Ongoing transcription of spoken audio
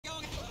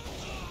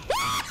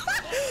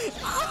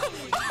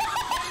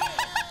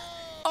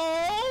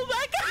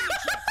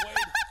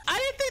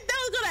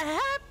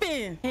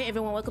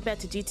welcome back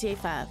to GTA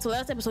 5. So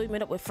last episode we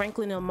met up with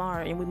Franklin and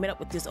Amara, and we met up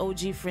with this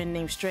OG friend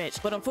named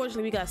Stretch. But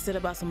unfortunately we got set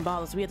up by some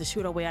ballers. We had to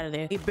shoot our way out of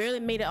there. We barely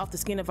made it off the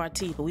skin of our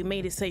teeth, but we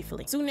made it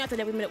safely. Soon after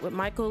that we met up with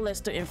Michael,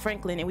 Lester, and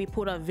Franklin, and we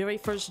pulled our very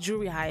first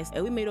jewelry heist,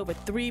 and we made over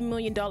 $3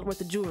 million worth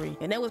of jewelry.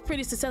 And that was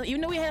pretty successful,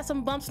 even though we had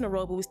some bumps in the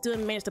road, but we still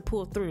managed to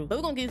pull through. But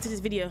we're gonna get into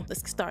this video.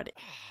 Let's get started.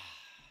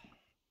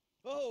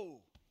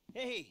 Oh,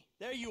 hey,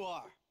 there you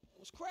are.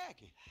 What's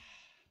cracking?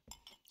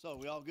 So,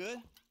 we all good?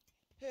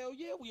 Hell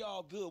yeah, we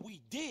all good. We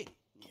did.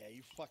 Yeah,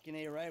 you fucking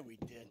ain't right, we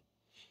did.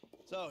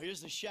 So,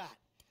 here's the shot.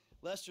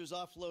 Lester's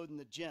offloading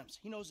the gems.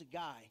 He knows a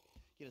guy.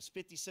 Get us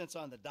 50 cents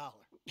on the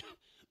dollar.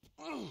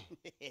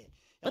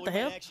 What the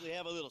hell? We might actually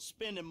have a little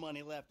spending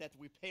money left after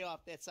we pay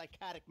off that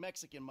psychotic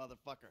Mexican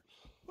motherfucker.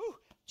 Whew.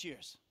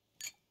 Cheers.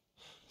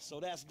 So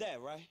that's that,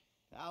 right?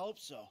 I hope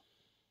so.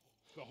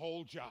 The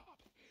whole job.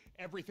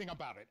 Everything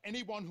about it.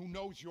 Anyone who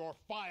knows your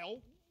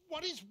file,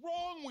 what is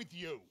wrong with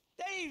you?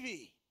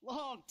 Davey!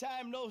 Long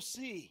time no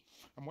see.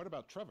 And what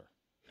about Trevor?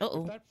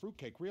 Uh-oh. If that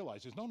fruitcake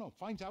realizes,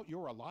 finds out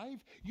you're alive,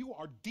 you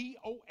are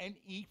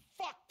D-O-N-E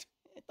fucked.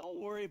 Don't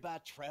worry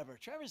about Trevor.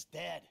 Trevor's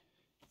dead.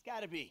 It's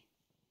gotta be.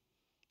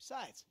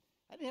 Besides,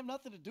 I didn't have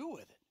nothing to do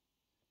with it.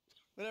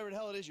 Whatever the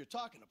hell it is you're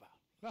talking about.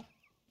 Huh?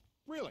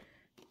 Really?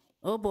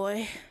 Oh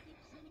boy.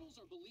 Criminals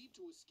are believed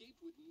to escape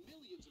with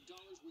millions of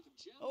dollars worth of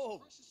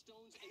gems, precious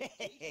stones, and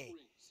engagement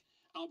rings.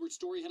 Albert's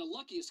story had a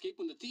lucky escape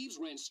when the thieves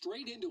ran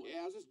straight into him.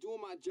 Yeah, I was just doing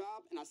my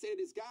job, and I say to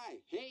this guy,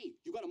 hey,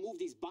 you gotta move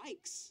these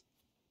bikes.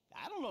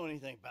 I don't know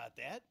anything about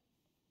that.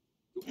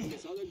 And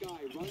this other guy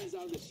runs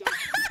out of the shop.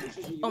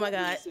 Oh my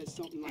God. Says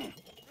something like,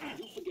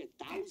 you forget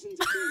thousands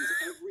of things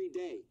every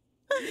day.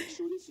 Make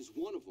sure this is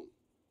one of them.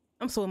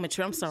 I'm so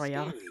immature. I'm sorry,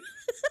 y'all.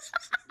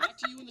 Back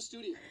to you in the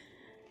studio.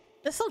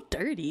 That's so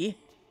dirty.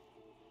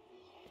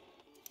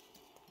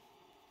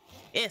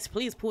 Yes,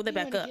 please pull that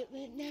back up. Get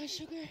lit now,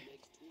 sugar?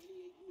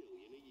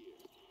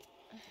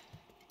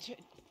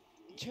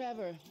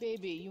 Trevor,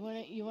 baby,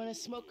 you wanna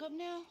smoke up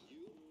now?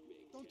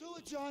 Don't do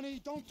it,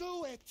 Johnny. Don't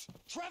do it.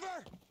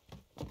 Trevor!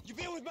 You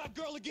been with my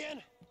girl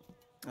again?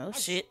 Oh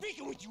shit. I'm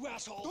speaking with you,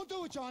 asshole. Don't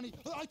do it, Johnny.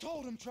 I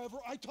told him, Trevor.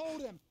 I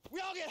told him. We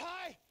all get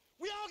high.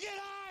 We all get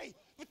high.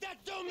 But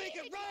that don't make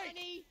it right.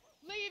 Johnny,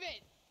 leave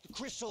it. The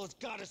crystal has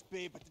got us,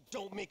 babe, but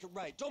don't make it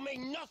right. Don't make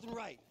nothing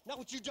right. Not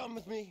what you done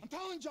with me. I'm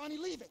telling Johnny,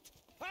 leave it.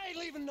 I ain't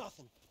leaving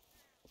nothing.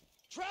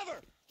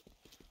 Trevor!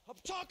 I'm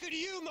talking to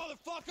you,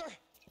 motherfucker!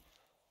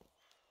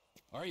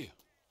 Are you?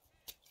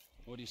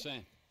 What are you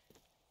saying?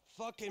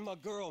 Fucking my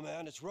girl,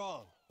 man. It's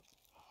wrong.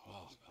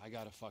 Well, I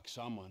gotta fuck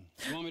someone.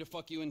 You want me to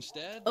fuck you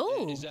instead?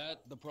 Oh. Is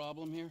that the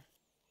problem here?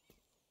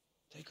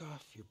 Take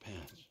off your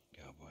pants,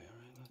 cowboy, all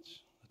right?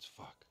 Let's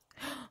fuck.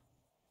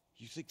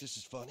 You think this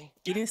is funny?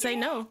 You didn't say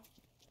no.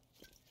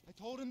 I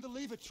told him to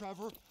leave it,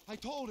 Trevor. I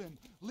told him.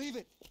 Leave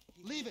it.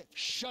 Leave it.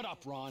 Shut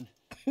up, Ron.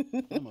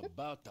 I'm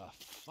about to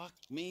fuck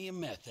me a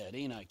meth head,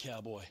 ain't I,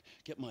 cowboy?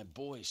 Get my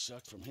boy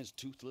sucked from his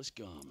toothless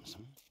gums.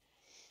 Huh?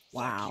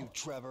 Wow. Fuck you,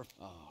 Trevor.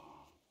 Oh.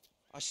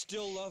 I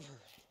still love her.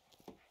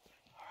 All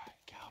right,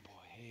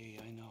 cowboy. Hey,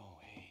 I know.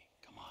 Hey,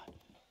 come on.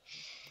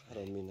 I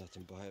don't mean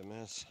nothing by it,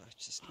 man.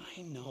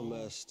 I know. I'm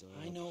messed up.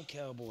 I know,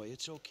 cowboy.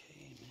 It's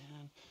okay,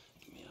 man.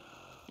 Give me a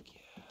hug,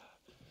 yeah.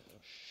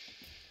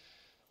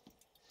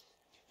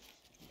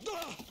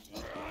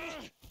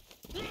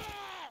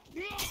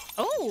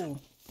 Oh.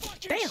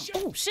 Damn.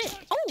 Oh shit.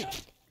 Oh.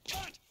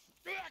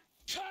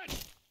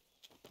 Cut!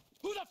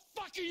 Who the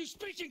fuck are you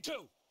speaking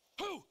to?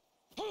 Who?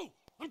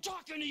 I'm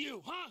talking to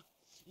you, huh?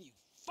 You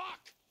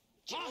fuck!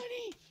 Johnny!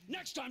 Huh?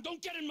 Next time,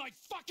 don't get in my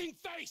fucking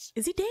face!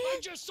 Is he dead? I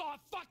just saw a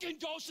fucking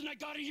ghost and I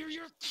gotta hear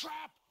your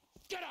crap!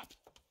 Get up!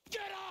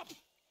 Get up!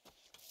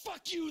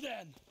 Fuck you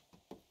then!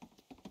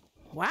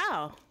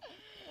 Wow.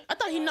 I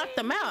thought he knocked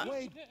them out.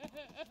 Wait.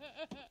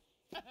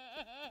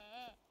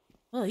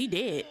 Oh, he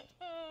dead.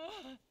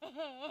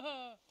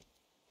 All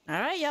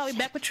right, y'all. We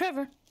back with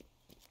Trevor.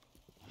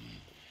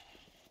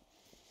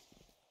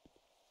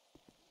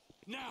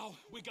 Now,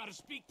 we gotta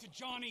speak to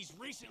Johnny's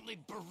recently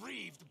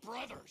bereaved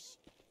brothers.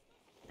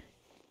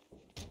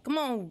 Come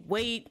on,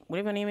 Wade.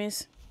 Whatever her name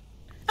is.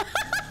 Get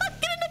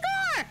in the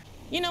car.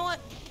 You know what?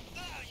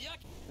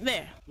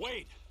 There.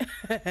 Wade.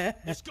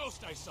 This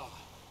ghost I saw.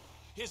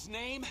 His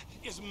name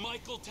is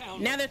Michael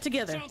Town. Now they're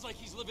together. Sounds like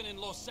he's living in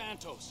Los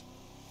Santos.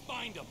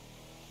 Find him.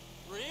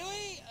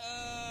 Really?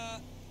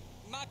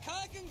 My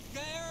cousin's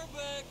there,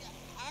 but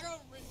I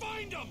don't...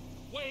 Find him,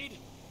 Wade!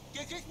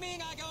 Does this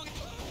mean I don't...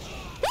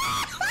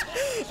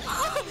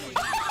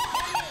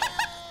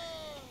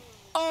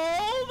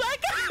 Oh my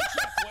God!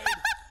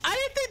 I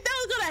didn't think that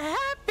was gonna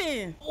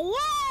happen.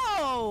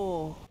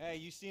 Whoa! Hey,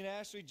 you seen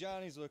Ashley?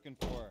 Johnny's looking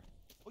for her.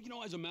 Well, you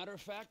know, as a matter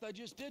of fact, I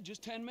just did,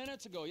 just 10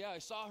 minutes ago. Yeah, I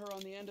saw her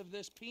on the end of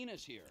this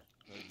penis here.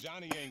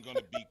 Johnny ain't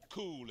gonna be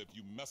cool if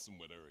you messing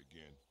with her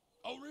again.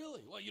 Oh,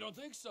 really? Well, you don't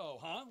think so,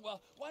 huh?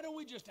 Well, why don't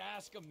we just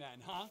ask him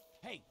then, huh?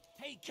 Hey,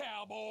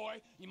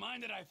 cowboy, you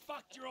mind that I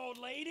fucked your old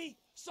lady?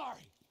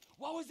 Sorry.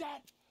 What was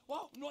that?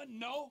 Well,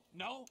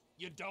 no,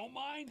 you don't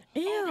mind?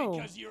 Ew. Oh,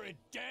 because you're a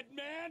dead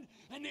man,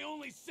 and the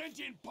only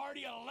sentient part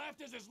of you left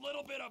is this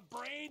little bit of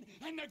brain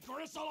and the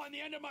gristle on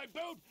the end of my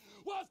boot?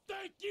 Well,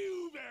 thank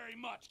you very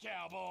much,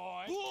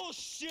 cowboy.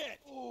 Bullshit!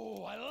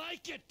 Oh, I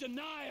like it,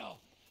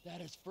 denial. That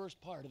is first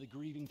part of the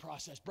grieving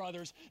process,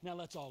 brothers. Now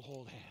let's all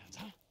hold hands,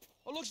 huh?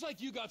 Well, looks like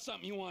you got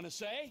something you want to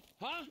say,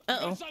 huh? Uh-oh.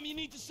 You got something you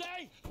need to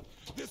say?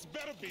 This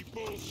better be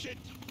bullshit.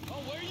 Oh,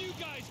 where you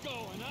guys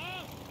going,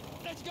 huh?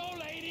 Let's go,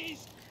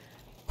 ladies.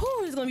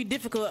 Whew, it's gonna be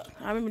difficult.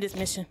 I remember this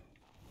mission.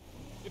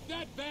 If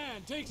that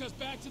van takes us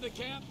back to the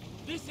camp,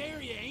 this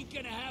area ain't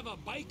gonna have a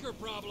biker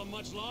problem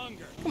much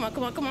longer. Come on,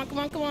 come on, come on, come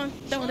on, come on.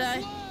 Don't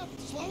die.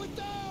 Left. Slow it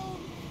down!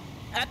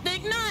 I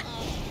think not.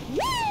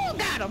 Woo!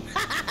 Got him.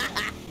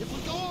 If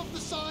we go off the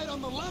side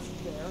on the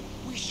left there,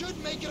 we should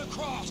make it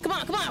across. Come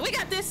on, come on. We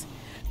got this.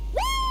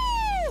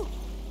 Woo!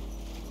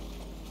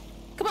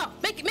 Come on.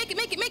 Make it, make it,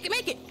 make it, make it,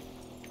 make it.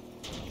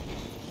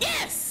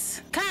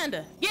 Yes!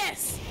 Kinda.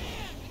 Yes.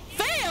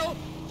 Failed?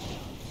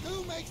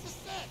 Who makes the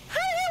set? How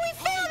the hell we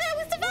failed that?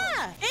 We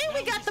survived. And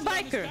we got the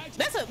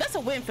biker. That's a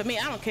win for me.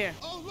 I don't care.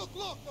 Oh, look,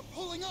 they're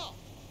pulling up.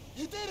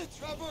 You did it,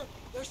 Trevor.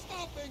 They're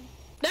stopping.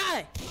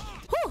 Die.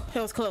 Whew,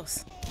 that was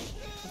close.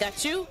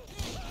 Got you.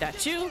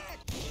 Got you.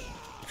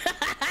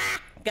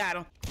 Got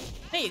him.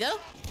 There you go.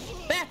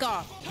 Back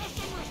off.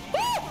 Woo!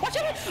 Watch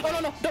out. Oh,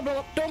 no. Don't blow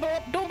up. Don't blow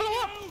up. Don't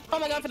blow up. Oh,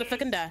 my God. I'm finna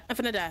fucking die. I'm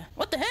finna die.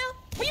 What the hell?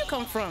 Where you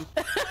come from?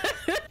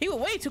 You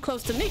were way too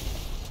close to me.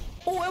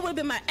 Oh, it would have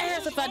been my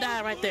ass if I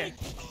died right there.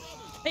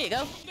 There you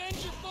go.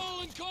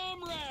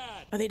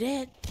 Are they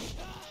dead?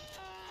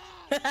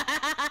 All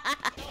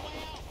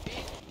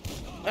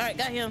right,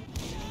 got him.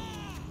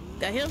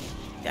 Got him.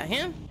 Got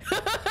him.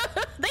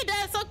 They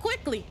died so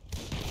quickly.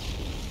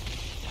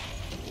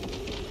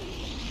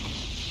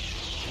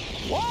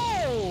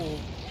 Whoa.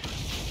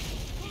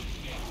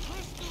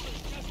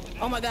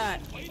 Oh my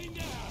God.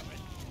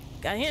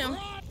 Got him.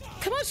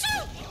 Come on,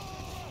 shoot.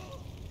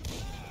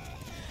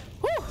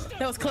 Whew,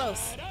 that was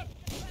close.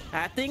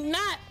 I think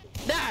not.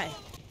 Die.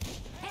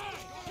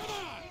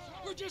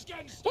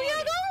 Where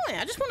y'all going?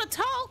 I just want to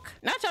talk.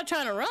 Not y'all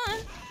trying to run.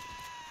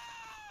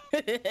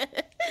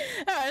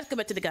 All right, let's go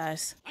back to the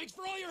guys. Thanks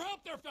for all your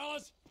help there,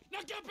 fellas. Now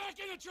get back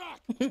in the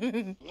truck.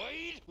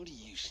 Wade, what are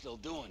you still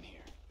doing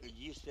here?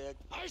 You said...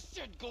 I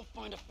said go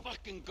find a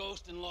fucking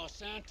ghost in Los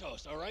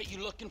Santos, all right?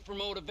 You looking for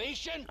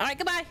motivation? All right,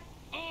 goodbye.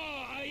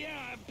 Oh,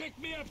 yeah, pick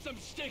me up some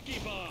sticky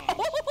bombs.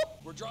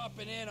 We're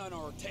dropping in on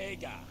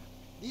Ortega.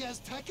 The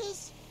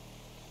Aztecas?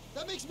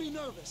 That makes me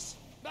nervous.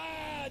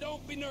 Ah,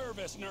 don't be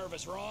nervous,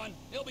 Ron.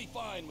 He'll be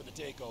fine with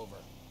the takeover.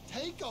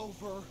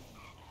 Takeover?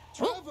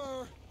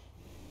 Trevor!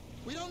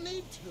 We don't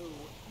need to.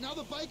 Now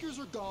the bikers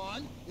are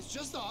gone. It's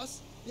just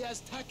us, the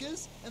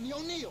Aztecas, and the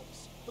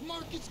O'Neills. The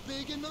market's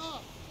big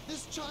enough.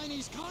 This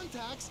Chinese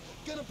contact's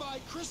gonna buy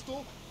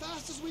crystal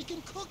fast as we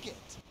can cook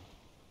it.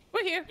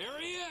 We're here. Here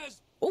he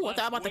is. Oh, I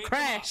thought about to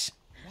crash.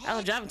 I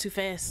was driving too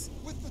fast.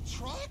 With the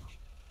truck?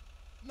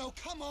 No,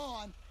 come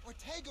on.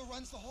 Ortega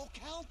runs the whole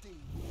county.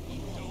 He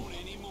don't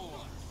anymore.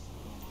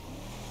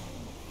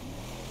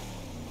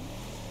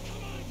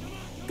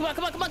 Come on,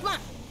 come on, come on, come on.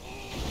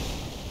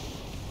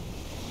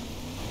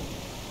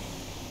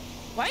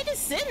 Why are you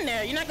just sitting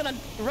there? You're not gonna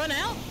run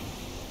out?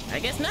 I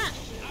guess not.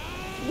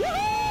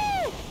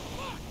 Woohoo!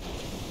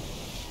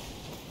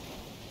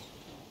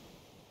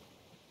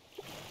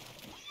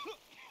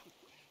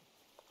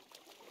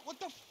 What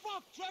the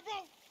fuck,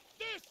 Trevor?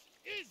 This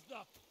is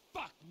the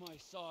fuck, my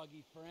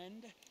soggy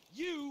friend.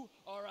 You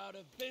are out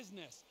of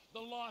business. The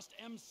Lost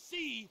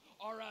MC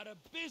are out of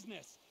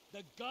business.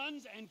 The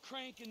guns and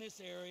crank in this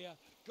area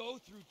go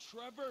through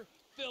Trevor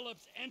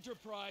Phillips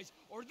Enterprise,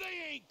 or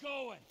they ain't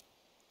going.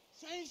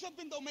 Saying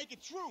something don't make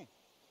it true.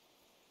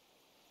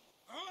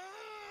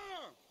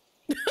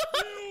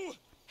 You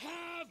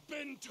have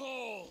been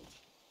told.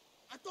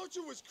 I thought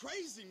you was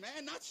crazy,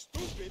 man, not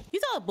stupid. You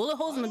saw bullet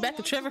holes in the back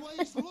of Trevor. The way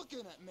he's looking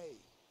at me.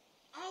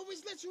 I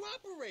always let you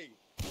operate.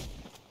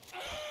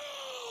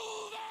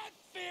 Oh, that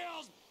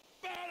feels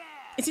better.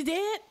 Is he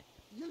dead?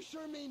 You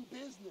sure mean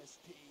business,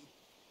 T.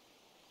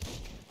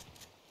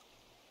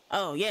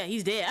 Oh, yeah,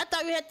 he's dead. I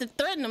thought we had to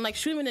threaten him, like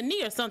shoot him in the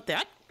knee or something.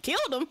 I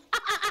killed him.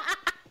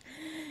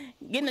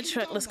 Get in the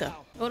truck. Let's go.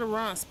 Go to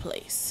Ron's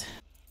place.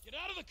 Get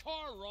out of the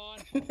car, Ron.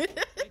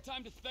 Need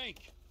time to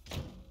think.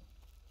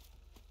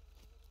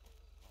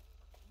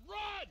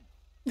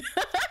 Run!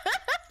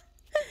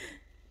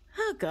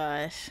 Oh,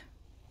 gosh.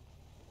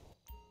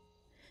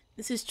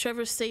 This is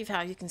Trevor's safe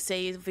house. You can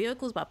save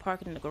vehicles by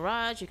parking in the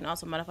garage. You can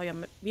also modify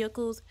your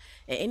vehicles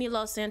at any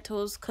Los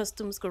Santos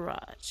customs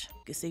garage.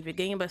 You can save your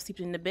game by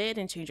sleeping in the bed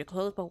and change your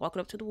clothes by walking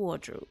up to the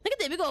wardrobe. Look at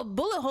that big old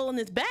bullet hole in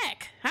his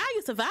back. How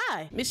you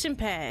survive? Mission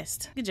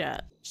passed. Good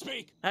job.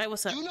 Speak. All right,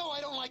 what's up? You know I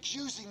don't like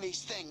using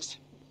these things.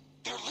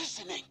 They're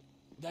listening.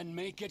 Then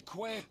make it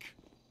quick.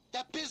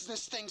 That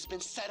business thing's been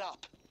set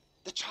up.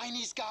 The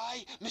Chinese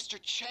guy, Mr.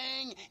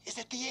 Chang, is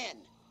at the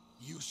inn.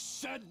 You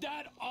said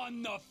that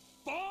on the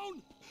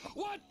phone?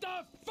 What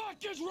the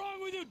fuck is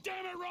wrong with you,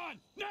 damn it, Ron?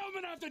 Now I'm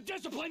gonna have to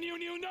discipline you,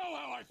 and you know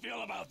how I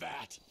feel about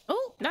that.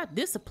 Oh, not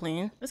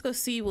discipline. Let's go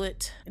see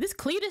what this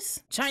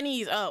Cletus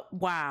Chinese. Oh,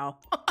 wow.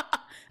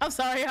 I'm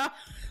sorry, y'all.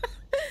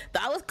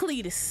 That was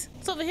Cletus.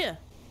 It's over here.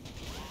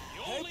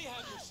 You only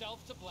have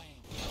yourself to blame.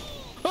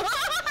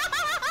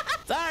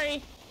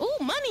 Sorry. Ooh,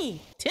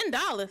 money. $10.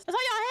 That's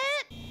all y'all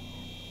had?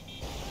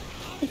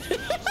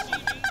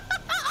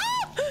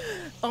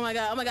 Oh my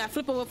god, oh my god.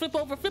 Flip over, flip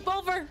over, flip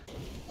over.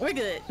 We're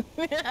good.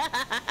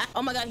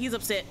 Oh my god, he's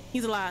upset.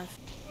 He's alive.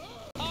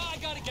 I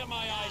gotta get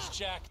my eyes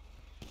checked.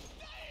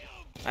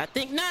 I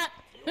think not.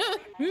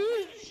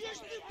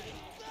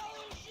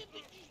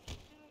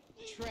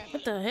 Trevor,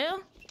 What the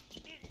hell?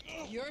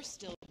 you're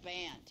still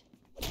banned.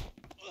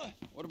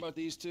 What about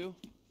these two?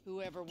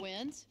 Whoever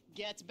wins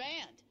gets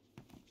banned.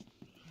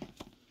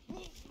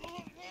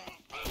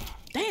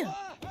 Damn.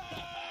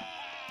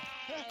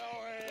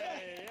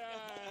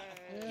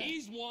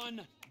 He's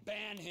one.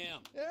 Ban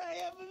him.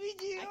 I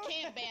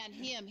can't ban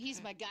him.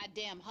 He's my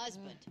goddamn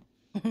husband.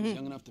 He's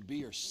young enough to be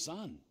your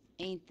son.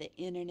 Ain't the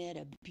internet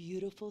a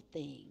beautiful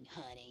thing,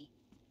 honey?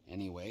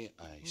 Anyway,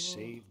 I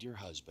saved your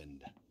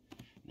husband.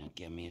 Now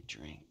get me a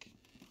drink.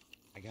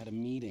 I got a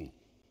meeting.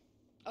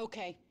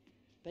 Okay,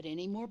 but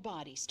any more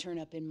bodies turn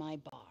up in my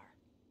bar,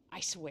 I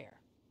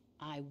swear,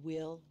 I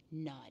will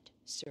not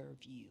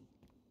serve you.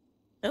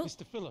 Oh.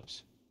 Mr.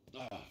 Phillips.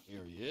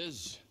 Here he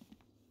is.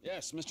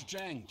 Yes, Mr.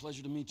 Chang,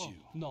 pleasure to meet you.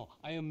 No,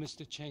 I am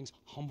Mr. Chang's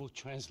humble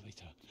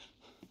translator.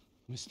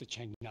 Mr.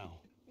 Chang now.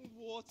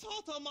 我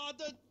操他妈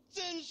的，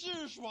真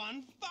是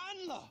爽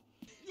翻了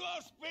 ！You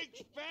speak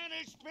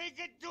Spanish, speak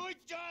it to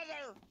each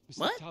other. Mr.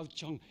 What? Tao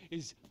Chung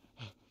is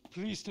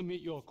pleased to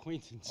meet your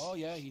acquaintance. Oh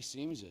yeah, he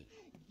seems it.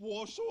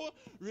 我说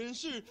人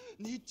事，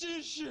你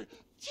真是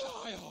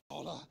太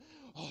好了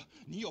啊！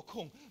你有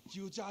空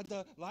就加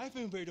的来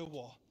分为的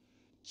我，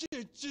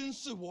这真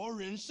是我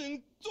人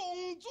生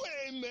中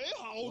最美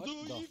好的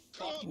一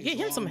刻。 Get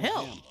him some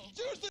help.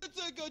 就是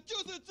这个，就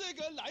是这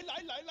个，来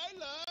来来来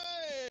来。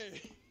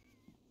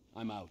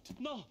 I'm out.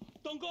 No,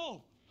 don't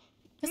go.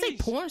 Is a Please,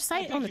 porn I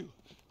site beg on the you.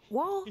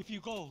 wall? If you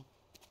go,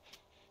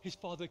 his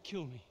father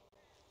killed me.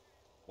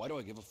 Why do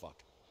I give a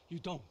fuck? You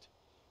don't.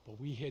 But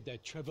we hear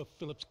that Trevor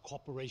Phillips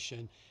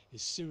Corporation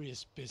is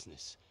serious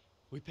business.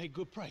 We pay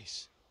good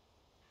price.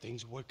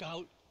 Things work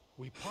out,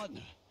 we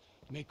partner,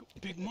 make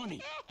big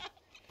money.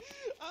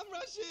 I'm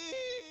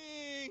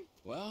rushing.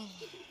 Well,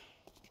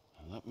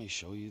 let me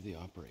show you the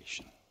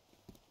operation.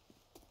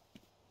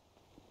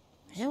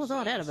 The hell was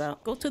all that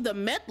about? Go to the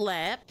meth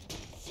lab.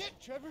 Shit,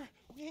 Trevor,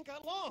 we ain't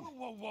got long.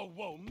 Whoa, whoa,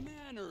 whoa,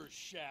 manners,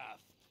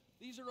 chef.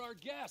 These are our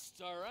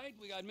guests, all right?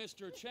 We got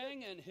Mr.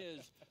 Chang and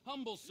his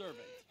humble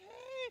servant.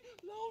 Hey,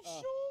 Lao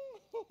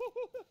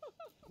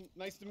Shung.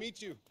 Nice to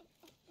meet you.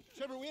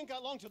 Trevor, we ain't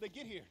got long till they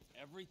get here.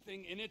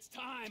 Everything in its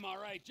time, all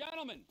right.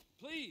 Gentlemen,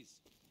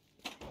 please,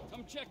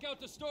 come check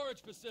out the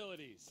storage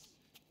facilities.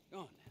 Go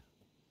on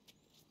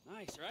now.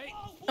 Nice, right?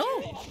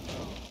 Oh.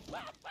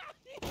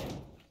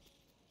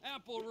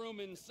 Ample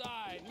room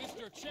inside.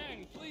 Mr.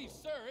 Chang, please,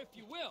 sir, if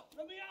you will.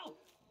 Let me out.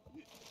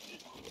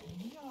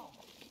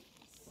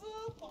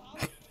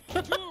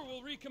 Tour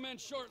will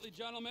recommence shortly,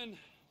 gentlemen.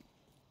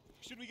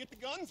 Should we get the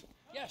guns?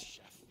 Yes,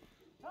 chef.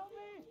 I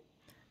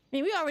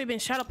mean, we already been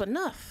shot up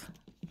enough.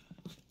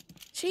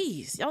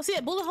 Jeez, y'all see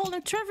that bullet hole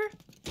in Trevor?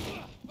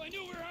 If I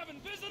knew we were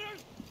having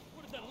visitors,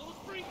 would have done a little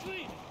spring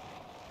clean.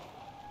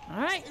 All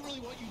right. They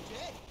really want you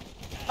dead.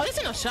 Oh, this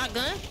ain't no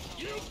shotgun.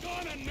 You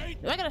gonna make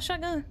Do I got a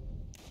shotgun?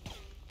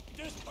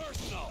 this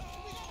personal?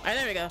 All right,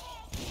 there we go.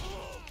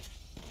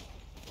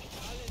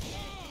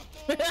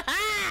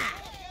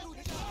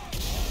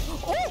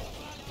 Oh,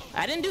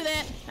 I didn't do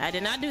that. I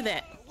did not do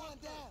that.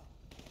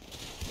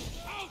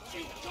 Out,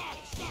 you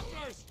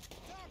cocksuckers!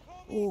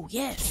 Oh,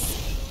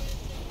 yes.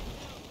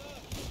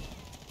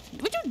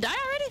 Would you die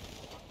already?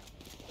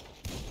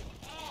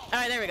 All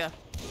right, there we go.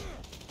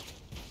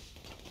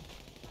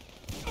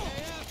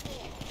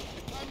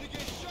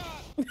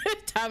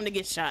 Time to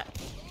get shot.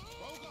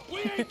 We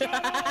ain't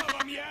got all of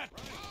them yet.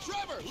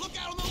 Trevor, look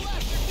out on the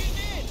left. They're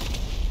getting in.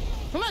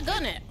 Where my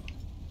gun at?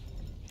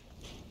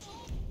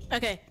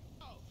 Okay.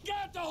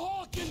 Got the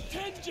whole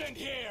contingent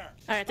here.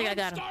 All right, I think I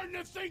got him. Starting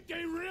to think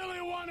they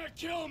really want to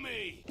kill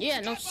me. Yeah,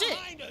 no shit.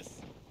 Behind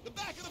us. The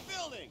back of the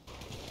building.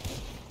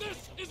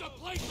 This is a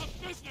place of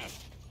business.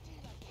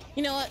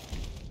 You know what?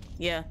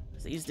 Yeah,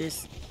 let's use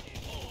this.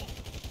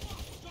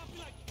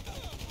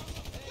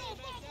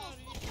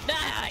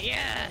 Ah,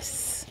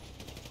 yes.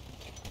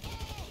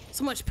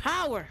 So much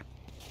power.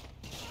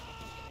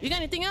 You got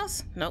anything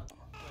else? Nope.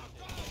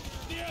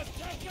 The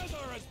Aztecas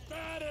are as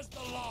bad as the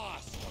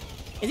Lost.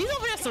 Is he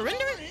over there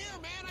surrendering? Over here,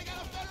 man. I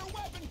got a better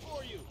weapon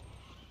for you.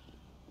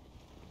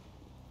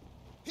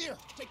 Here,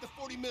 take the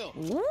 40 mil.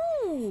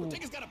 Ooh.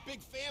 Ortega's got a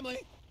big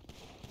family.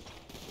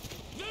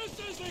 This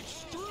is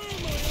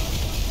extremely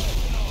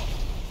unprofessional.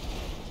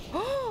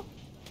 Oh,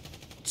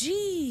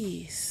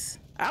 jeez.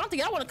 I don't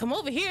think I want to come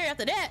over here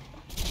after that.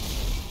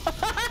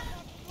 Above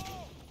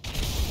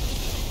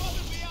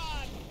and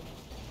beyond.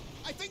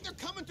 I think they're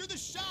coming through the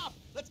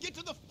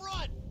the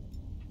front.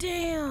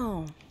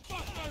 Damn.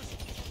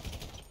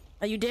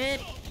 Are you dead?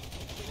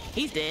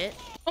 He's dead.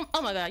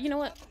 Oh my god, you know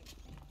what?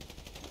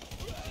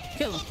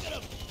 Kill him. Look at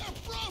them. They're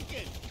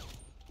broken.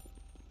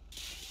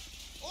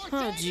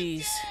 Oh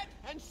jeez.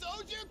 And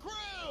so's your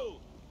crew.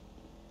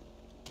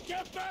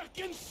 Get back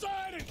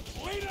inside and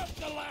clean up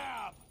the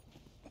lab.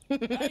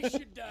 I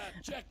should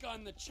check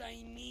on the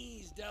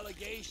Chinese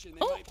delegation.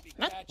 They might be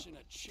catching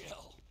a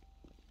chill.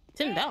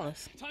 $10.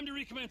 Time to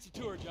recommence the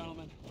tour,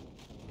 gentlemen.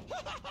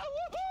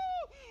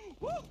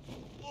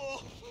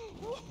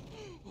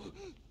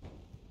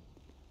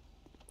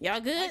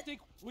 Y'all good? I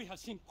think we have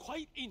seen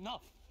quite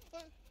enough.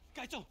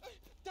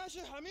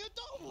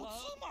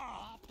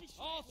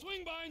 I'll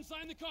swing by and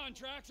sign the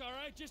contracts, all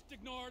right? Just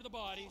ignore the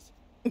bodies.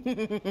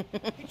 Hey,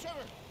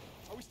 Trevor,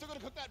 are we still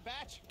gonna cook that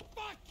batch?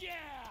 Fuck yeah!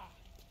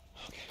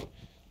 Okay.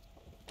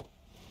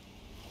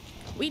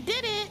 We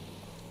did it.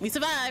 We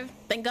survived.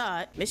 Thank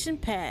God. Mission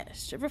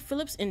passed. Trevor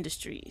Phillips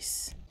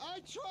Industries. I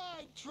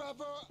tried,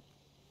 Trevor.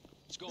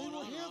 What's going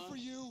on? They were here for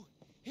you.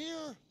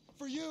 Here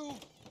for you.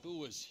 Who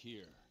was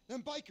here?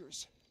 Them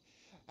bikers.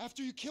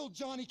 After you killed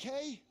Johnny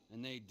K.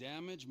 And they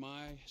damage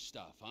my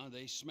stuff, huh?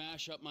 They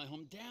smash up my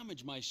home,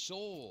 damage my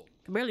soul.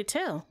 Can barely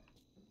tell.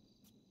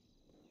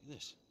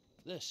 This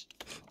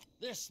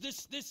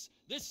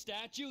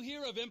statue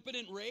here of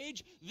impotent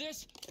rage,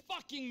 this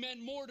fucking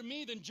meant more to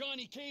me than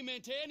Johnny K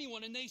meant to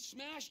anyone, and they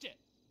smashed it.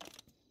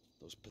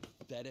 Those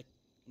pathetic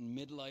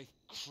midlife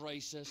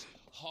crisis,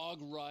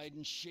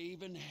 hog-riding,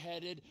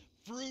 shaven-headed,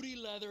 fruity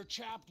leather,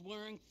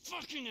 chapped-wearing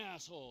fucking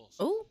assholes.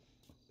 Oh.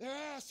 They're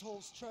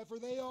assholes, Trevor.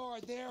 They are.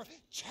 They're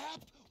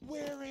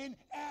chap-wearing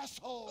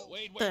assholes.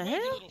 Wait, The you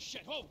hell? little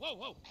shit.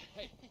 Whoa.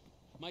 Hey,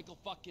 Michael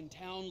fucking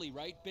Townley,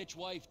 right? Bitch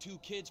wife, 2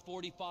 kids,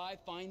 45.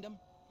 Find him.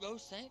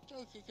 Los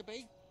Santos is a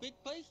big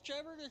place,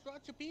 Trevor. There's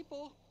lots of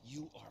people.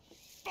 You are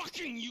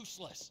fucking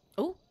useless.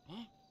 Oh.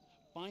 Huh?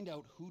 Find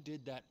out who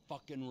did that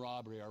fucking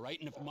robbery, all right?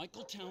 And if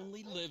Michael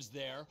Townley lives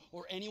there,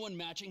 or anyone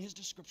matching his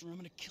description, I'm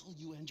gonna kill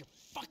you and your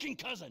fucking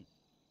cousin.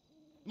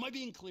 Am I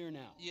being clear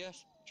now?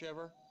 Yes,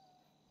 Trevor.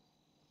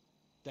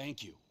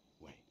 Thank you,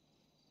 Wade.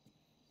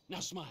 Now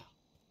smile.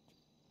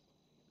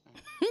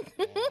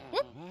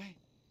 All right?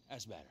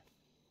 That's better.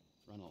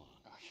 Run along.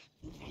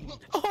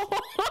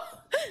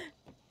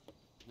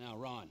 Now,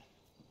 Ron,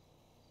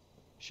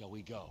 shall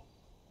we go?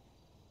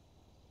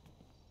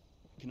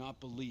 I cannot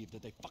believe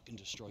that they fucking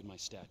destroyed my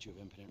statue of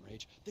impotent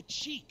rage. The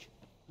cheek,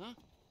 huh?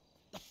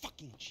 The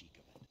fucking cheek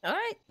of it. All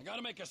right. I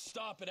gotta make a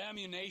stop at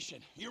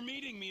ammunition. You're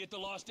meeting me at the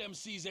Lost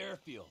MC's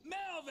airfield.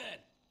 Melvin,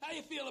 how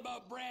you feel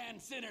about brand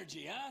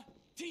synergy, huh?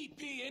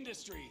 TP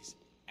Industries,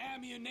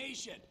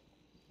 ammunition.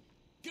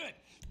 Good.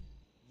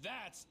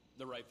 That's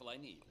the rifle I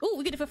need. Ooh,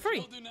 we get it for free.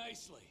 Will do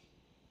nicely.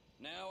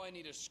 Now I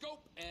need a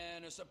scope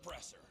and a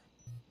suppressor.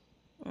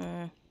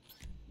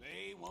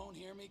 They won't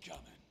hear me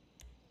coming.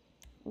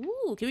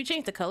 Ooh, can we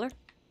change the color?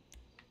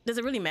 Does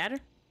it really matter?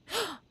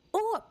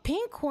 Oh, a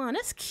pink one.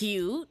 That's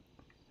cute.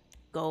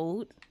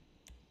 Gold.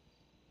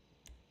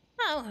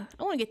 Oh,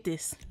 I want to get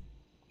this.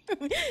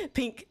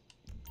 Pink.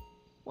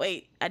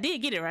 Wait, I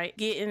did get it right.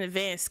 Get an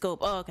advanced scope.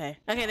 Oh, okay.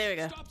 Okay, there we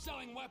go. Stop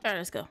selling weapons. All right,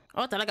 let's go.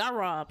 Oh, I thought I got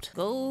robbed.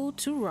 Go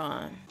to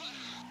Ron.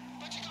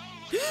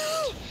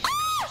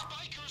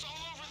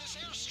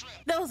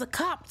 That was a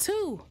cop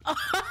too. Of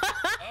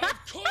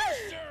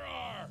course there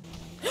are.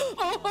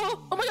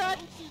 Oh my God. I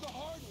don't see the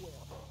hardware,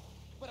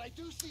 but I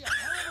do see a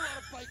hell of a lot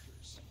of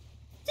bikers.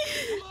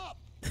 Come up.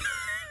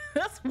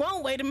 That's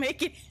one way to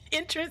make it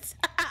entrance.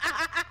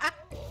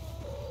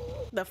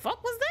 The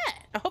fuck was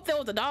that? I hope that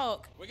was a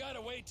dog. We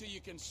gotta wait till you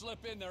can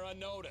slip in there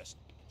unnoticed.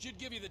 Should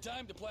give you the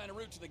time to plan a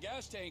route to the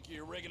gas tank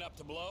you're rigging up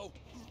to blow.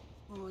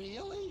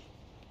 Really?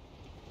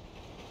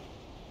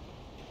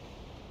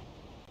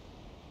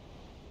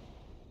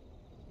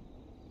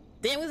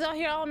 Dan was out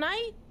here all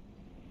night?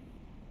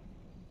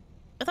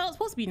 I thought it was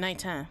supposed to be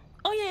nighttime.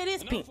 Oh yeah, it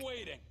is Enough pink.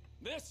 waiting.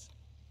 This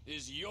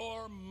is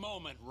your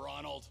moment,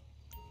 Ronald.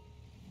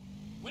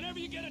 Whenever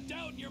you get a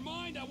doubt in your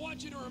mind, I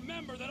want you to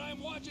remember that I'm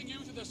watching you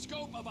through the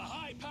scope of a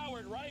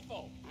high-powered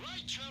rifle.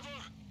 Right, Trevor.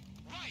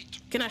 Right.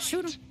 Can I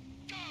shoot him?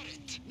 Got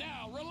it.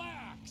 Now,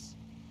 relax.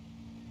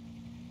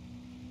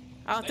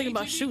 I was thinking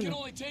about ATV shooting can him.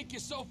 only take you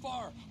so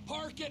far.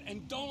 Park it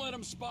and don't let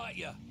them spot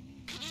you.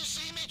 Can you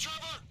see me,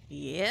 Trevor?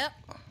 Yep.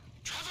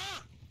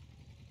 Trevor?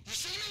 You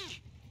see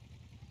me?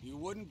 You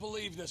wouldn't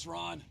believe this,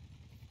 Ron.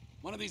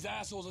 One of these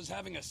assholes is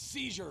having a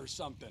seizure or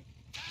something.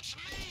 That's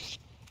me.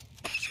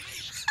 That's me.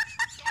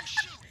 Don't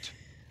shoot.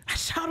 I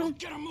shot him.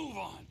 Get a move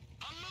on.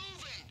 I'm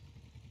moving.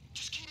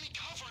 Just keep me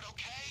covered,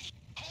 okay?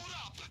 Hold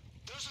up.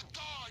 There's a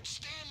guard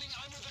standing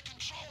under the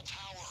control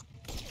tower.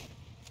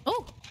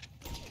 Oh.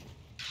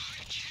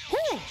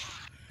 Whew.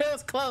 It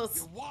was close.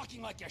 You're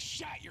walking like you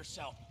shat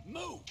yourself.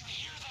 Move. You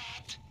hear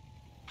that?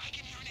 I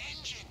can hear an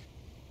engine.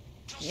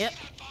 They'll Yep. see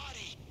that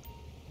body.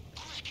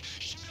 Quick,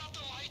 shoot out the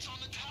lights on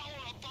the tower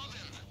above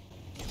him.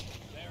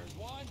 There's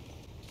one,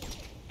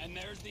 and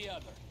there's the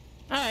other.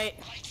 All right.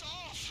 Lights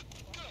off.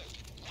 Good.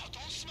 Now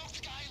don't smoke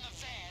the guy in the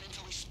van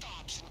until he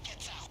stops and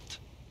gets out.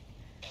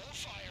 Hold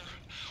fire.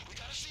 We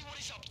gotta see what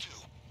he's up to?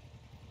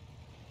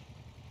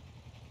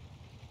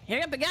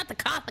 Hurry up and get out the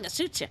car, I can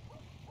shoot you.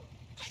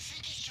 I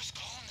think he's just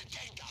calling the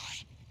dead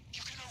guy.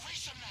 You can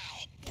erase him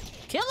now.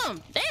 Kill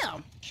him,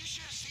 damn. You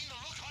should have seen the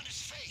look on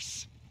his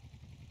face.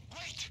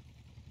 Wait,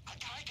 a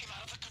guy came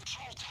out of the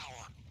control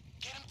tower.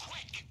 Get him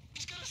quick.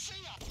 He's gonna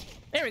see us.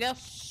 There we go.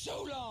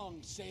 So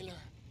long, sailor.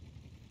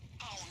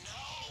 Oh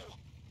no!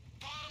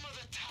 Bottom of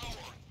the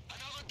tower.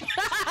 Another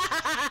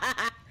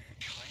guy.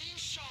 Clean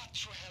shot,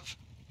 Trev.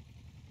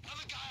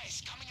 Another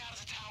guy's coming out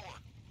of the tower.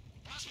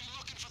 Must be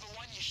looking for the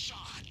one you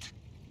shot.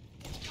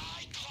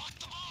 Guy clocked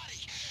the body.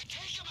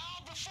 Take him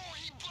out before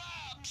he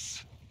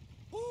blabs.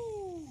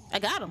 Woo! I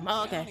got him.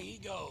 Oh, Down okay. he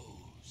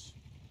goes.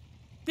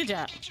 Good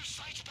job. Get your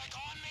sights back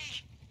on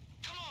me.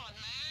 Come on,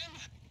 man.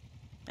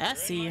 I You're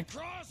see in you.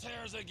 my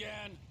crosshairs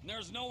again.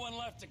 There's no one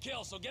left to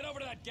kill, so get over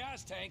to that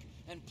gas tank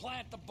and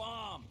plant the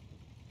bomb.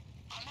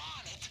 I'm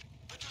on it,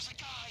 but there's a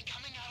guy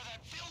coming out of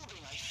that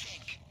building, I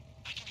think.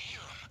 I can hear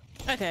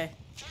him. Okay.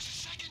 There's a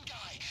second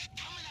guy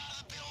coming out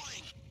of the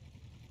building.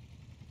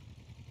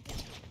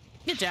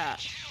 Good job.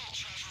 Kill,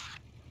 Trevor.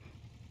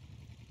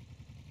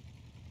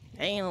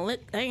 I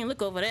ain't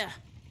look over there.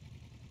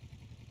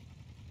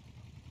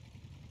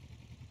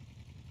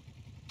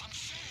 I'm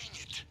saying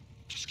it.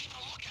 Just keep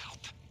a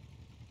lookout.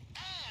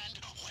 And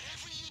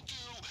whatever you do,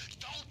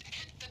 don't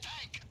hit the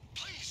tank.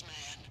 Please,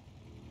 man.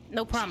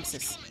 No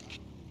promises.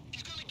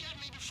 He's gonna get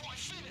me before I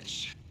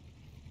finish.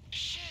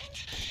 Shit,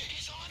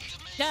 he's on to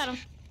me. Got him.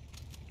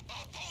 A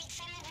bolt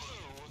from the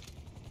blue.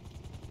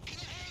 Can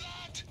you hear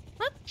that?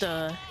 What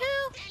the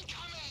hell?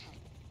 Incoming.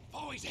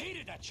 Always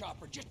hated that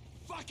chopper. Just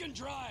fucking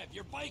drive.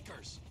 You're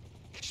bikers.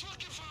 It's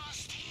looking for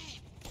us, T.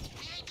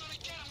 We ain't gonna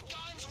get them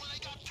guns when they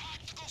got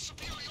tactical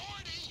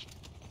superiority.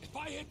 If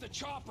I hit the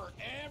chopper,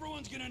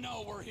 everyone's gonna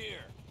know we're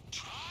here.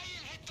 Try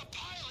and hit the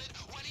pilot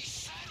when he's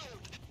settled.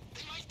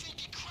 They might think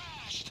he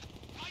crashed.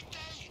 Might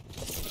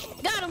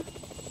they? Got him.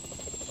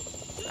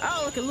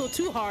 Oh, look a little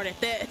too hard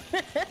at that.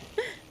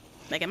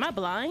 Like, am I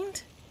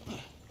blind?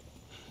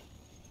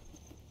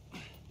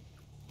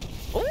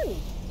 Ooh.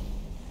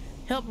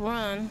 Help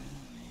run.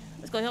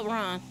 Let's go help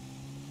Ron.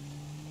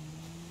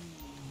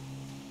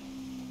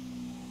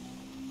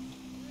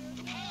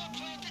 The pilot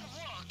plan didn't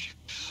work,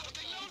 but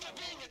they know they're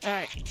being All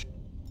right. attacked.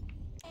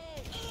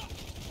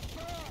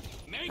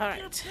 Make All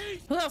your right.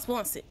 peace. Who else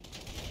wants it?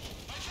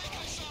 I think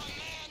I saw a man.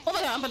 Oh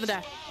my god, I'm about to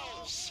die.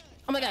 Wells.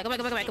 Oh my god, go back,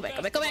 go back, go back, go back,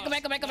 go back, go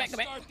back, go back, go back, go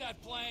back. Start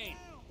that plane.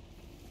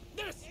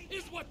 This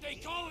is what they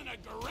call an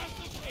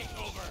aggressive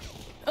takeover.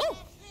 Ooh.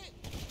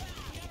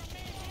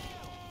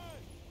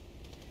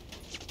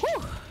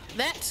 Whew.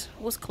 That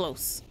was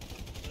close.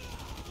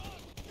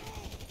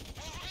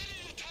 We're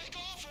ready to take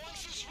off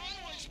once this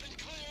runway's been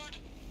cleared.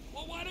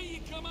 Well, why don't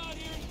you come out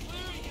here and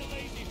clear it, you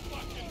lazy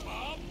fucking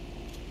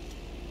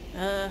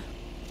Bob?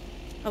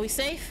 Are we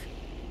safe?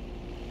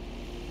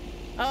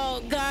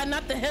 Oh god,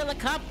 not the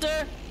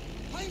helicopter.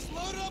 Plane's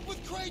loaded up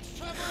with crates,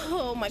 Trevor.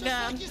 Oh my Just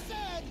god. like you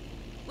said.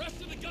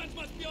 Rest of the guns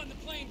must be on the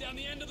plane down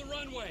the end of the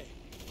runway.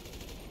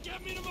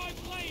 Get me to my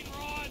plane,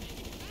 Ron.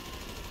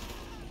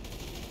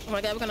 Oh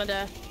my god, we're gonna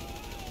die.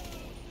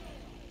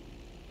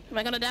 Am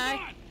I gonna die?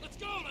 Come on, let's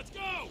go, let's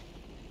go.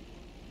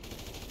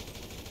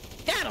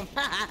 Got him.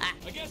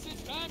 I guess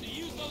it's time to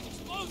use those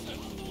explosives.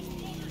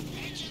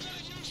 Ain't you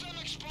gonna use them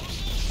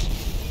explosives?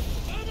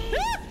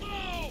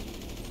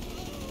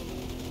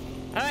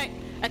 All right,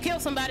 I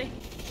killed somebody.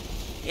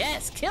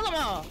 Yes, kill them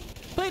all.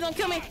 Please don't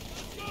kill me.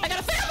 I got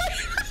a family.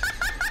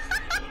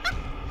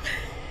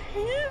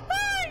 Oh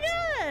my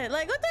god!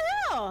 Like what the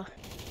hell?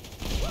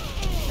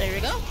 There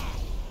we go.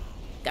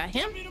 Got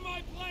him. Get me to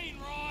my plane,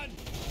 Ron.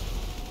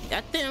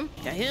 Got them.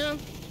 Got him.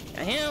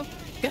 Got him.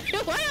 Got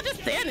him. Why y'all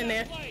just standing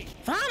there?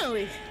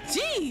 Finally.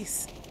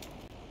 Jeez.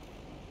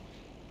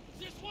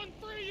 This one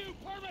for you,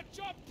 permit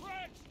jump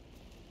pricks.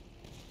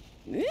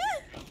 Yeah.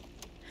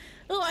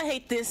 Oh, I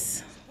hate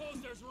this.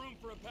 Suppose there's room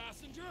for a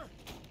passenger.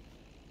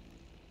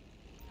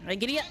 All right,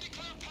 giddy up.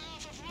 Clear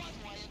path of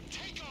runway and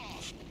take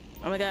off.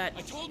 Oh my god.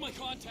 I told my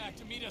contact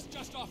to meet us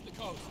just off the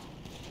coast.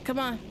 Come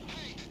on.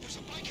 Hey, there's a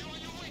biker on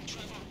your wing,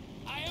 Trevor.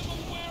 I am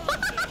aware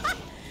of this.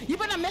 You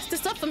better not mess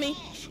this up for me.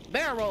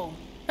 Barrel roll.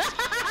 There's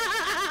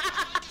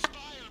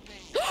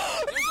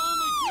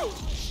only two.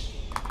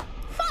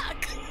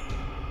 Fuck.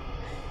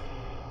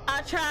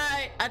 I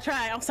tried.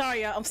 I'm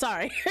sorry, y'all. I'm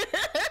sorry.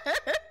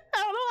 I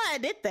don't know why I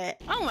did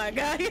that. Oh my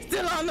god, he's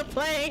still on the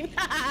plane.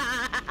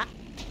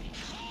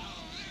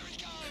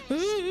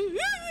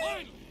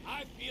 Finally,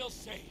 I feel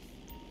safe.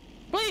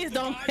 Please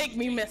don't make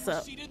me mess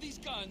up. The receipt of these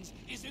guns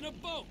is in a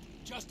boat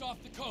just off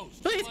the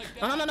coast. Please. Like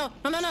Oh, that. no.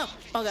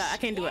 Oh god, I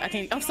can't do it. I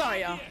can't. I'm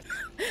sorry, y'all.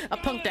 I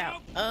punked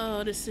out.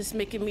 Oh, this is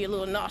making me a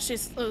little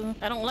nauseous.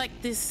 I don't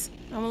like this.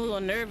 I'm a little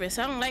nervous.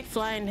 I don't like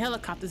flying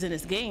helicopters in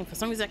this game. For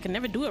some reason, I can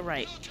never do it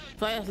right.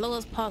 Fly as low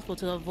as possible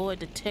to avoid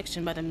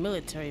detection by the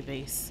military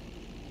base.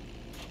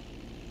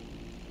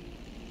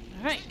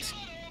 All right.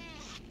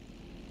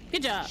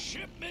 Good job.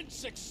 Shipment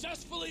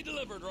successfully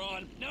delivered,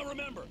 Ron. Now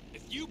remember,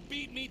 if you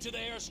beat me to the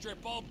airstrip,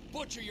 I'll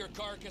butcher your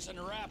carcass and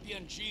wrap you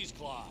in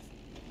cheesecloth.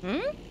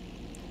 Hmm?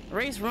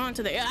 Race run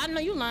to the air. I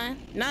know you lying.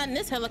 Not in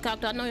this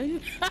helicopter. I know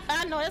you.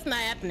 I know that's not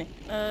happening.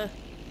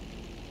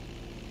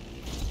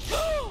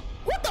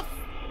 What the?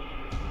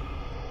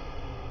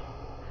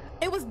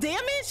 It was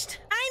damaged?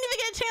 I ain't even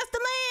get a chance to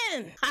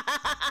land.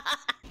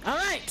 All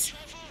right.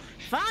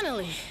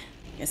 Finally.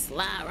 And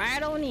slide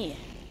right on in.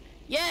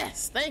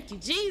 Yes. Thank you,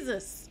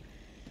 Jesus.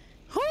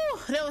 Whew.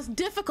 That was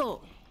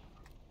difficult.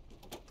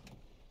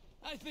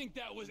 I think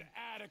that was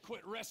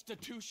adequate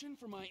restitution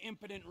for my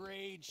impotent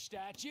rage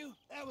statue.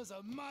 That was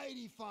a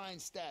mighty fine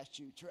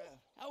statue, Trev.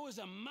 That was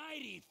a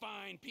mighty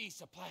fine piece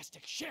of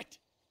plastic shit.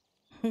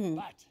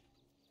 But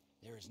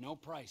there is no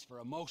price for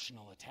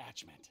emotional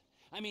attachment.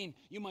 I mean,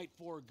 you might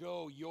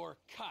forego your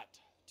cut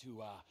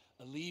to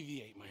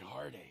alleviate my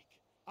heartache.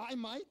 I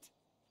might?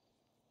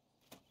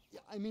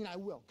 Yeah, I mean, I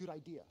will. Good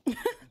idea.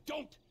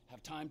 Don't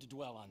have time to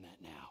dwell on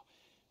that now.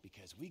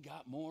 Because we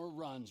got more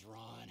runs,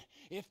 Ron.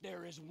 If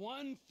there is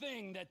one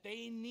thing that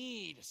they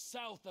need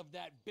south of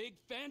that big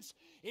fence,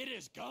 it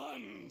is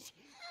guns.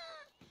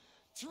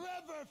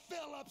 Trevor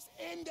Phillips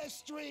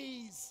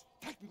Industries.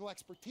 Technical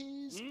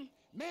expertise,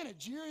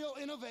 managerial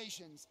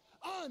innovations,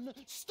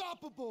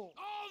 unstoppable.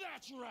 Oh,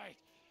 that's right.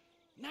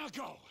 Now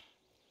go.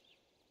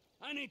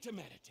 I need to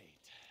meditate.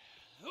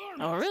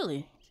 Oh,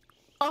 really?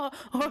 Oh,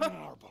 or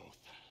both.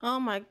 Oh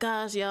my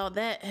gosh, y'all,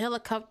 that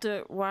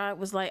helicopter ride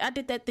was like, I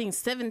did that thing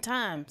 7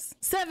 times.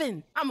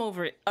 7! I'm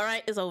over it. All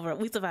right, it's over.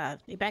 We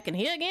survived. You back in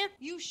here again?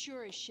 You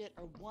sure as shit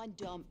are one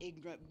dumb,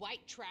 ignorant,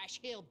 white trash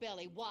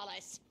hillbilly,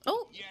 Wallace.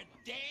 Oh. You're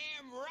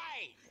damn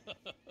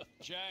right.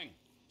 Chang,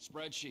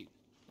 spreadsheet.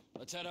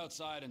 Let's head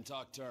outside and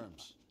talk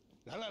terms.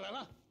 La la la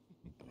la.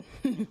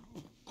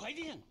 Quite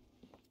in.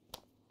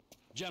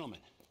 Gentlemen,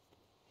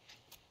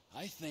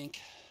 I think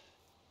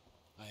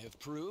I have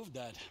proved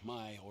that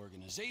my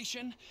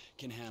organization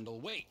can handle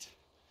weight.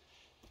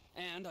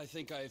 And I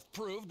think I've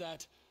proved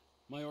that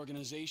my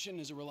organization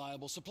is a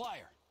reliable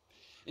supplier.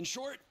 In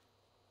short,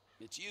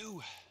 it's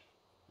you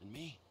and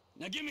me.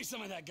 Now give me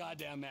some of that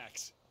goddamn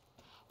X.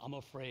 I'm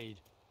afraid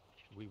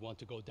we want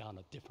to go down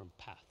a different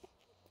path.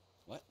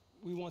 What?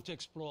 We want to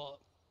explore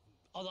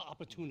other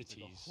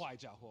opportunities.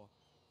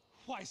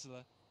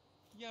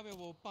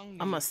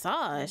 A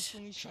massage?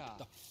 Shut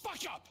the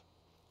fuck up!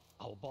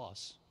 Our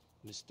boss,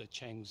 Mr.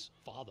 Chang's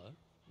father,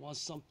 wants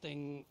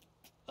something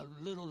a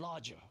little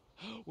larger.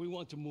 We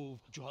want to move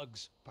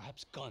drugs,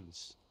 perhaps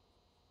guns.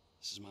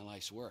 This is my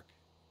life's work.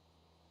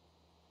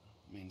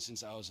 I mean,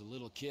 since I was a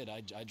little kid,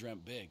 I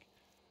dreamt big.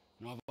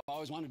 You know, I've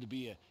always wanted to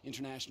be an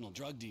international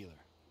drug dealer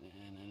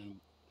and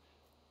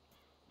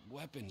a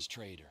weapons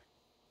trader.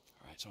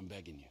 All right, so I'm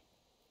begging you.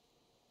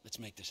 Let's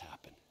make this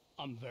happen.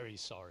 I'm very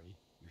sorry.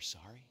 You're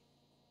sorry?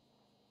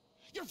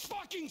 You're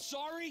fucking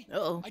sorry?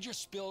 Uh-oh. I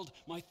just spilled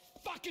my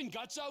fucking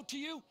guts out to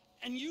you,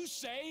 and you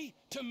say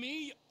to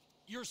me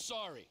you're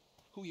sorry.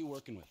 Who are you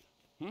working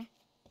with?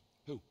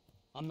 Who?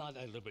 I'm not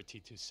at liberty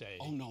to say.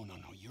 Oh, no.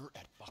 You're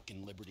at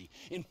fucking liberty.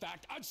 In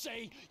fact, I'd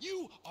say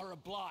you are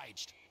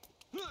obliged.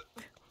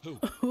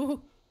 Who?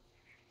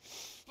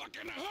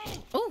 Fucking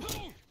who? Who?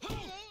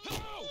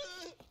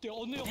 The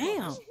O'Neill Damn.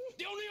 brothers.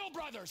 The O'Neill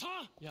brothers,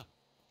 huh? Yeah.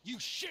 You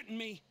shitting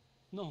me?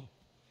 No.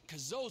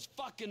 Because those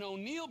fucking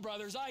O'Neill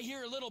brothers, I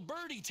hear a little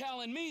birdie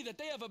telling me that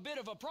they have a bit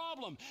of a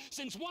problem,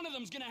 since one of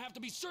them's gonna have to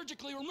be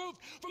surgically removed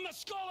from the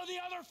skull of the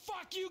other.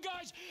 Fuck you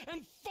guys,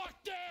 and fuck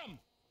them!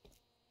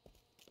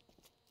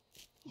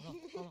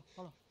 Hold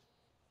on.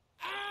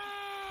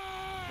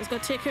 Let's go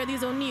take care of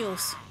these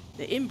O'Neills.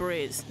 The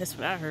inbreds. That's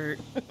what I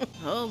heard.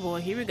 Oh boy,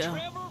 here we go.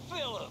 Trevor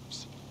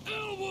Phillips.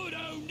 Elwood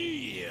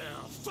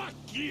O'Neill! Fuck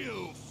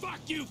you!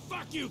 Fuck you!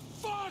 Fuck you!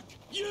 Fuck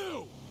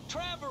you!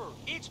 Trevor,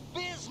 it's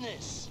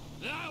business.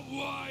 That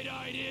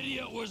wide-eyed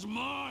idiot was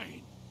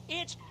mine!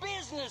 It's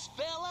business,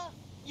 fella.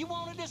 You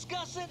want to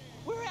discuss it?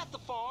 We're at the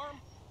farm.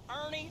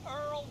 Ernie,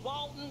 Earl,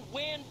 Walton,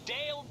 Wynn,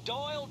 Dale,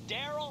 Doyle,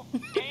 Darrell,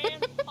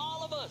 Dan,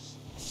 all of us.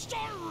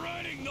 Start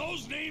writing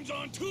those names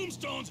on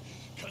tombstones,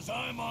 because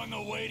I'm on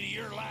the way to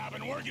your lab,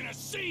 and we're gonna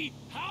see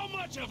how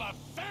much of a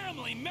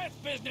family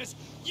meth business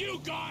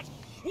you got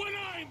when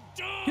I'm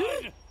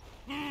done!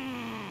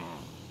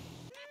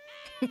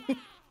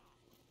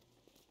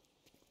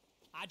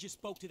 I just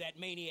spoke to that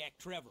maniac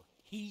Trevor.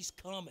 He's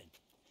coming.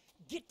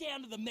 Get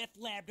down to the meth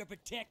lab to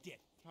protect it.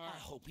 I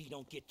hope he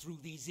don't get through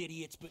these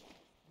idiots, but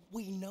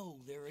we know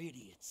they're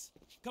idiots.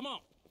 Come on,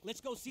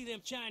 let's go see them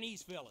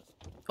Chinese fellas.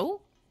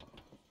 Oh.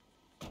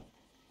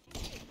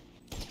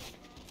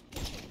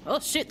 Oh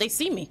shit, they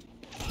see me.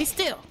 Be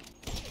still.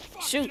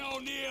 Shoot.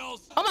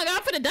 O'Neills. Oh my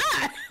god, I'm finna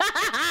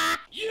die.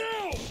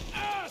 You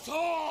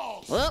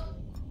assholes! Well.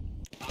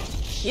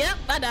 Yep,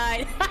 I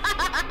died.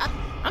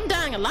 I'm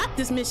dying a lot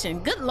this mission.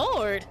 Good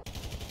lord.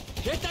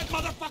 Get that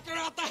motherfucker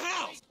out the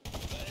house!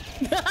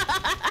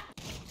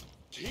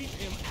 Keep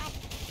him out.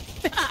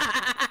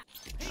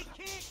 He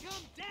can't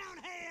come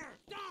down here!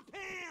 Stop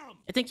him!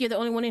 I think you're the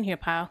only one in here,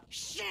 pal.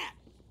 Shit!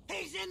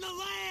 He's in the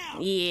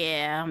lab!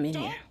 Yeah, I'm in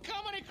here. Don't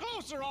come any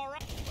closer, all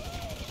right?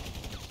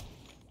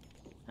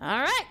 All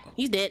right,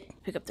 He's dead.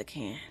 Pick up the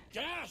can.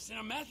 Gas in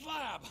a meth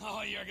lab.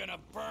 Oh, you're gonna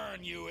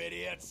burn, you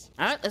idiots.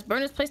 All right, let's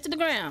burn this place to the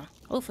ground.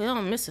 Hopefully I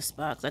don't miss a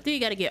spot, 'cause I think you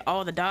gotta get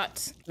all the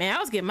dots. Man, I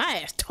was getting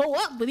my ass tore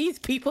up with these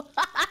people.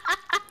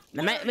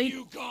 Where are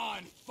you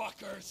gone,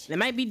 fuckers? They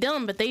might be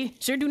dumb, but they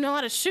sure do know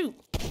how to shoot.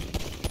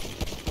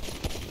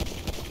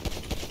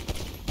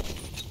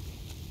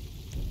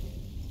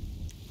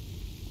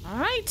 All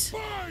right.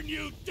 Burn,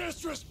 you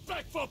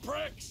disrespectful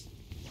pricks!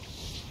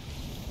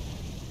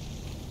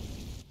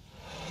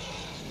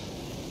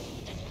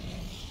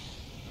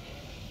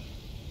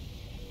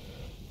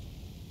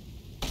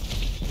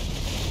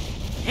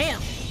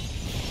 Damn.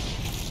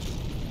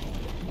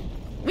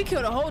 We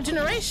killed a whole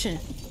generation.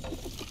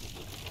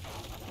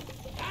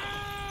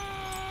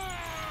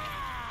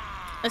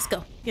 Let's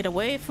go. Get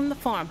away from the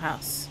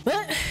farmhouse.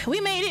 But we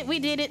made it. We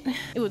did it.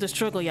 It was a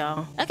struggle,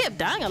 y'all. I kept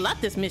dying a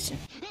lot this mission.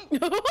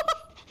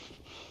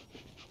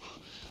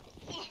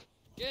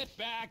 Get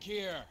back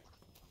here.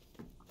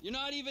 You're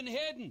not even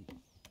hidden.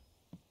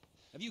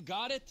 Have you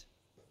got it?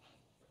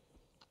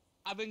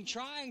 I've been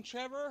trying,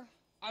 Trevor.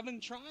 I've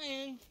been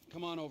trying.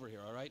 Come on over here,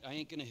 all right? I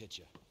ain't gonna hit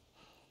you.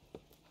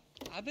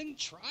 I've been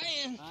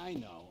trying. I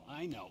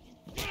know.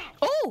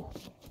 Oh!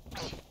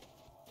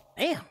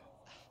 Damn.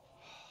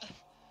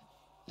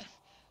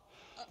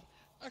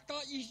 I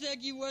thought you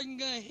said you wasn't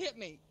gonna hit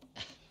me.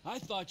 I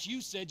thought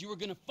you said you were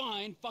gonna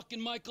find fucking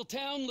Michael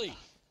Townley.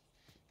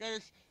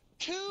 There's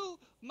 2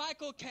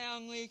 Michael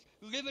Townleys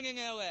living in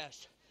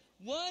LS.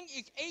 One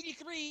is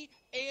 83,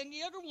 and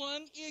the other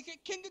one is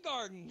at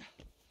kindergarten.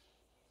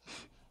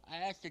 I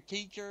asked the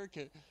teacher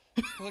to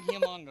put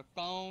him on the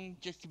phone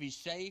just to be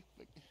safe,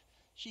 but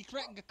she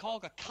threatened to call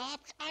the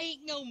cops. I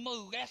ain't no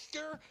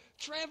molester,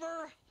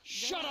 Trevor.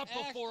 Shut up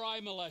before I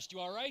molest you,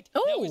 all right?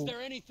 Ooh. Now, is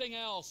there anything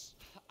else?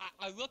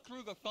 I looked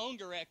through the phone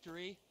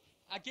directory.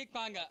 I did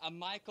find a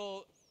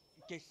Michael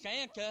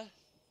DeSanta,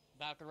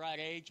 about the right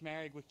age,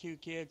 married with 2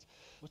 kids.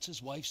 What's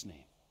his wife's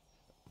name?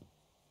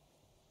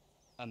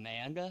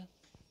 Amanda?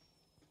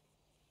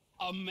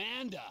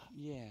 Amanda?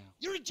 Yeah.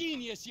 You're a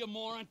genius, you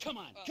moron. Come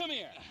on, come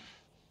here.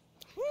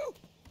 Woo!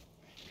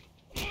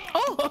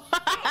 Oh!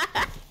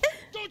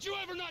 Don't you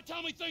ever not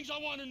tell me things I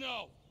want to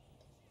know.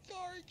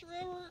 Sorry,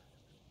 Trevor.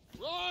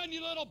 Run,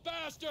 you little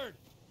bastard.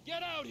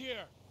 Get out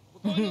here.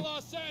 We're going to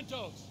Los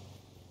Santos.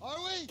 Are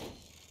we?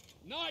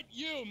 Not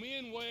you, me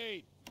and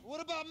Wade. What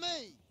about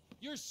me?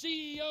 You're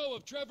CEO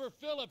of Trevor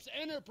Phillips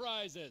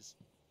Enterprises.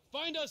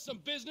 Find us some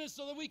business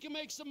so that we can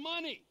make some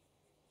money.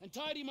 And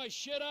tidy my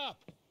shit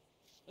up.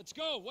 Let's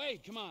go.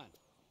 Wade, come on.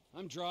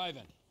 I'm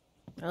driving.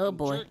 Oh,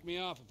 boy. Jerk me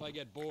off if I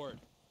get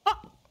bored.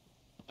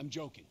 I'm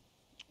joking.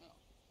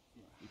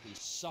 You can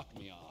suck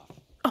me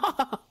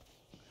off.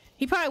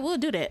 He probably will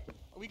do that.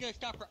 Are we gonna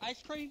stop for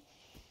ice cream?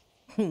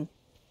 So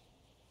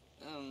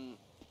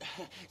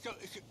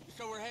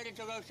we're headed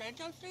to Los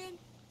Santos then?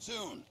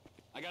 Soon.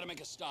 I gotta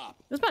make a stop.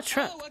 Where's my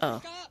truck? Oh, what's the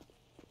stop?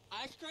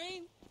 Ice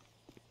cream?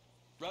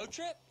 Road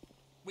trip?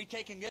 We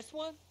taking this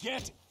one?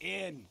 Get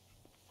in.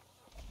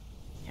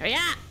 Hurry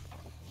up.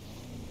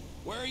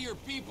 Where are your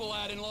people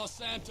at in Los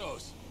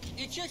Santos?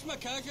 It's just my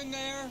cousin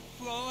there,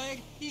 Floyd.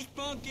 He's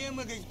bunked in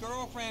with his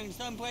girlfriend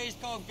someplace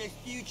called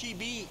Vespucci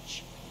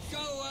Beach. So,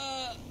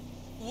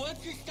 what's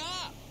the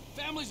stop?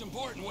 Family's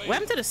important, Wade. What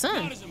happened to the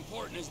son? Not as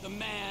important as the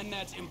man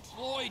that's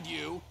employed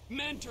you,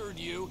 mentored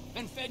you,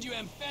 and fed you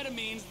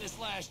amphetamines this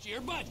last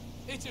year, but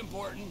it's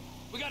important.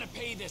 We gotta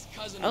pay this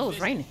cousin. Oh, it's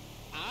raining.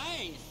 I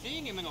ain't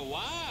seen him in a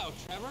while,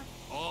 Trevor.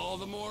 All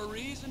the more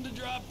reason to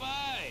drop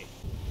by.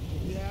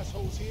 The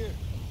assholes here,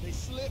 they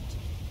slipped.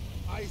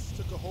 Ice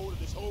took a hold of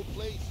this whole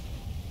place.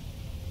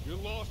 You're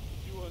lost,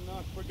 but you are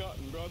not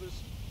forgotten, brothers.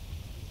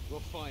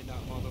 We'll find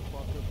that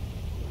motherfucker.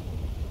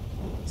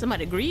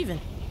 Somebody grieving.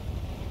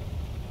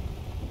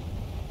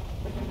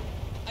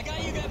 I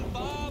got you them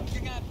bombs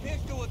and that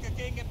pistol with the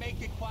thing that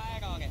makes it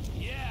quiet on it.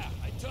 Yeah,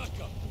 I took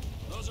them.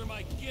 Those are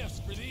my gifts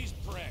for these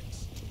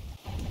pricks.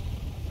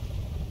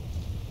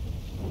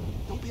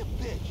 Don't be a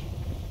bitch.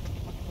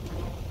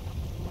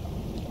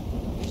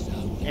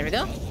 There we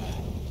go.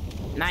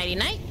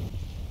 Nighty-night.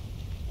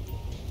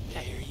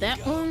 Got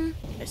that one.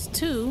 There's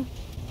 2.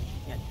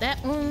 Got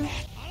that one.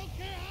 I don't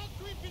care how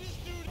creepy this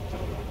dude is.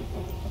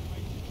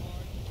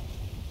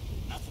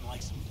 Nothing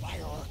like some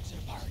fireworks at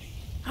a party.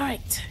 All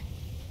right.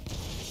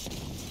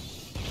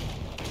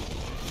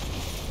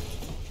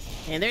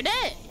 And they're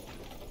dead.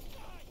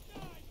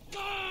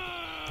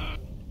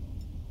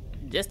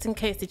 Just in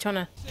case they're trying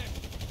to...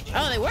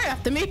 Oh, they were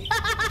after me.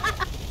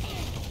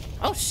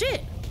 Oh,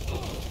 shit.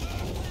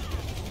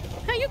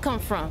 Where you come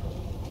from?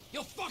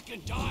 You'll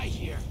fucking die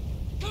here.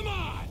 Come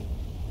on.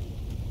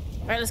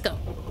 All right, let's go.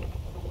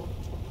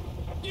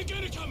 You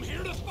gonna come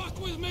here to fuck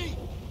with me?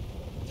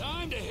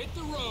 Time to hit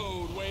the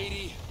road,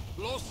 Wadey.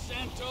 Los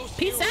Santos,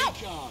 Peace here out.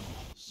 we come.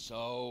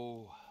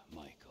 So,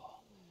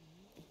 Michael,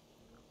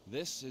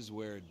 this is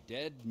where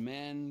dead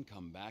men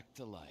come back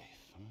to life.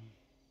 Huh?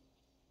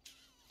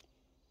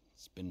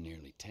 It's been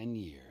nearly 10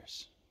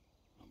 years,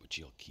 but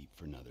you'll keep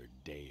for another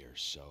day or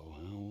so,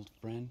 huh, old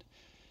friend?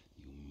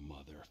 You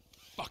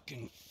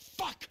motherfucking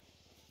fuck!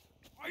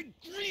 I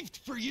grieved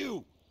for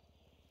you.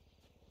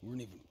 You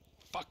weren't even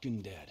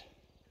fucking dead.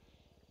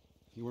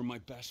 You were my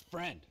best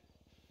friend.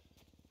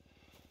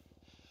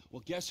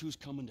 Well, guess who's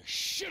coming to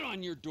shit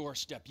on your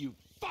doorstep, you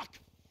fuck?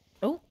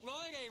 Oh. Floyd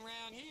ain't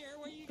around here.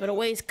 Where you Go to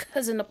Wade's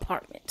cousin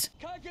apartment.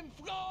 Cousin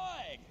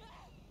Floyd!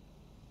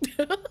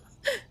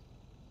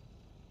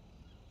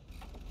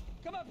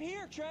 Come up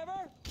here,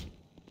 Trevor.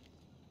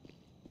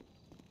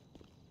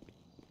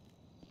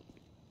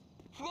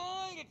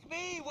 Floyd, it's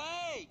me,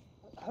 Wade.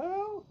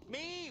 Who?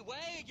 Me,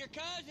 Wade, your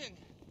cousin.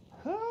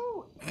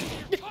 Who?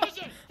 Your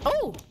cousin!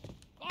 Oh,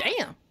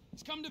 damn.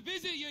 He's come to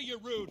visit you, you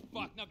rude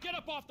fuck. Now get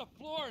up off the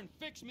floor and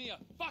fix me a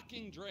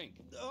fucking drink.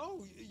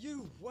 Oh,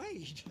 you,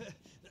 Wade.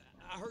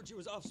 I heard you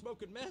was off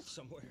smoking meth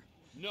somewhere.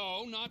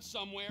 No, not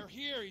somewhere.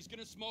 Here, he's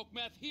gonna smoke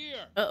meth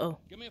here. Uh-oh.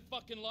 Give me a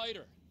fucking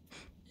lighter.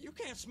 You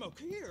can't smoke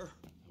here.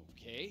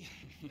 Okay.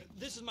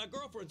 This is my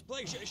girlfriend's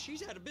place.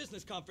 She's at a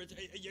business conference.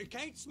 You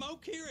can't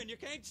smoke here and you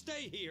can't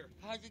stay here.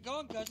 How's it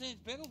going, cousin?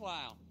 It's been a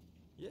while.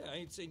 Yeah, I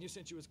ain't seen you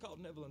since you was caught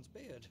in Evelyn's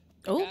bed.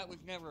 Oh. That was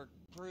never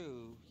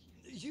proved.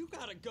 You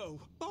gotta go,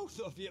 both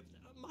of you.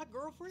 My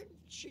girlfriend,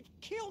 she'd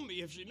kill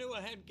me if she knew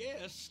I had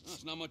guests. Well,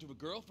 it's not much of a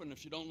girlfriend if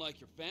she don't like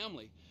your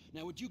family.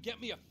 Now, would you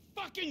get me a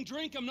fucking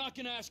drink? I'm not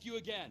gonna ask you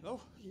again.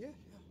 Oh, yeah,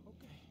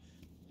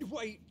 okay.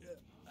 Wait,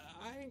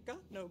 I ain't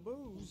got no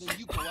booze. Then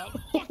you go out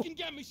and fucking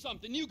get me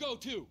something. You go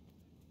too.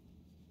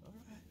 All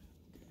right,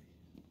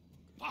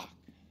 Fuck.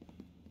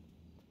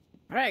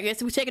 All right, guys,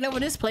 so we're taking over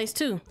this place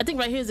too. I think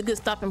right here is a good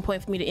stopping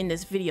point for me to end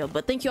this video,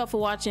 but thank you all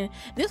for watching.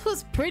 This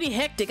was pretty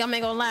hectic, I'm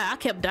not gonna lie. I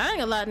kept dying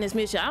a lot in this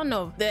mission. I don't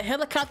know, the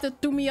helicopter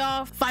threw me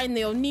off, fighting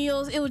the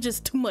O'Neills. It was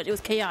just too much. It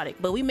was chaotic,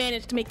 but we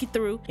managed to make it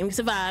through and we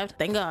survived,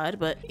 thank God.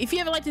 But if you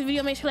ever liked this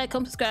video, make sure to like,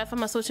 comment, subscribe, find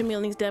my social media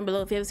links down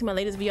below. If you haven't seen my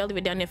latest video, I'll leave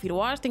it down there for you to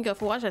watch. Thank you all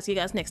for watching. I'll see you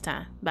guys next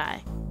time.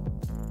 Bye.